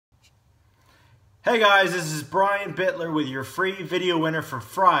Hey guys, this is Brian Bittler with your free video winner for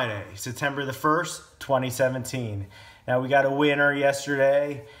Friday, September the 1st, 2017. Now we got a winner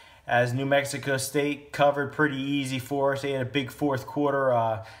yesterday as New Mexico State covered pretty easy for us. They had a big fourth quarter.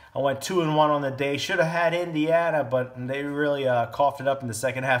 I went 2-1 on the day. Should have had Indiana, but they really coughed it up in the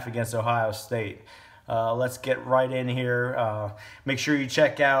second half against Ohio State. Let's get right in here. Make sure you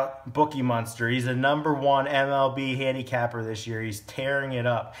check out Bookie Monster. He's the #1 MLB handicapper this year. He's tearing it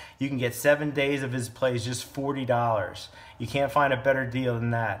up. You can get 7 days of his plays just $40. You can't find a better deal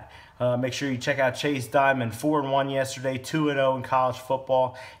than that. Make sure you check out Chase Diamond, 4-1 yesterday, 2-0 in college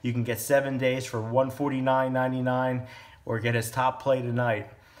football. You can get 7 days for $149.99 or get his top play tonight.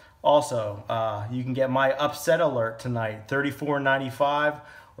 Also, you can get my upset alert tonight, $34.95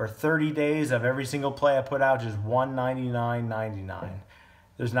 or 30 days of every single play I put out, just $199.99.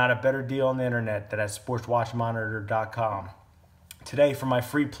 There's not a better deal on the internet than at SportsWatchMonitor.com. Today, for my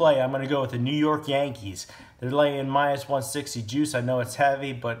free play, I'm going to go with the New York Yankees. They're laying -160 juice. I know it's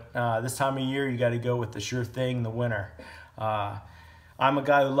heavy, but this time of year, you got to go with the sure thing, the winner. I'm a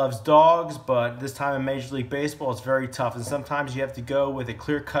guy who loves dogs, but this time in Major League Baseball, it's very tough. And sometimes you have to go with a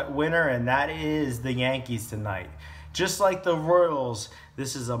clear-cut winner, and that is the Yankees tonight. Just like the Royals,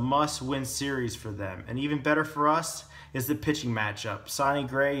 this is a must-win series for them. And even better for us is the pitching matchup. Sonny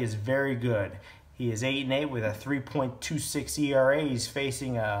Gray is very good. He is 8-8 with a 3.26 ERA. He's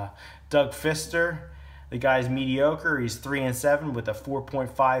facing Doug Fister. The guy's mediocre. He's 3-7 with a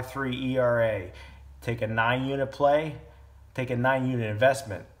 4.53 ERA. Take a 9-unit play. Take a 9-unit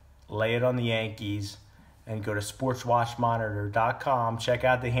investment. Lay it on the Yankees. And go to SportsWatchMonitor.com. Check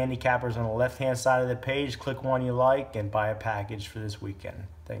out the handicappers on the left-hand side of the page. Click one you like and buy a package for this weekend.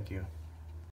 Thank you.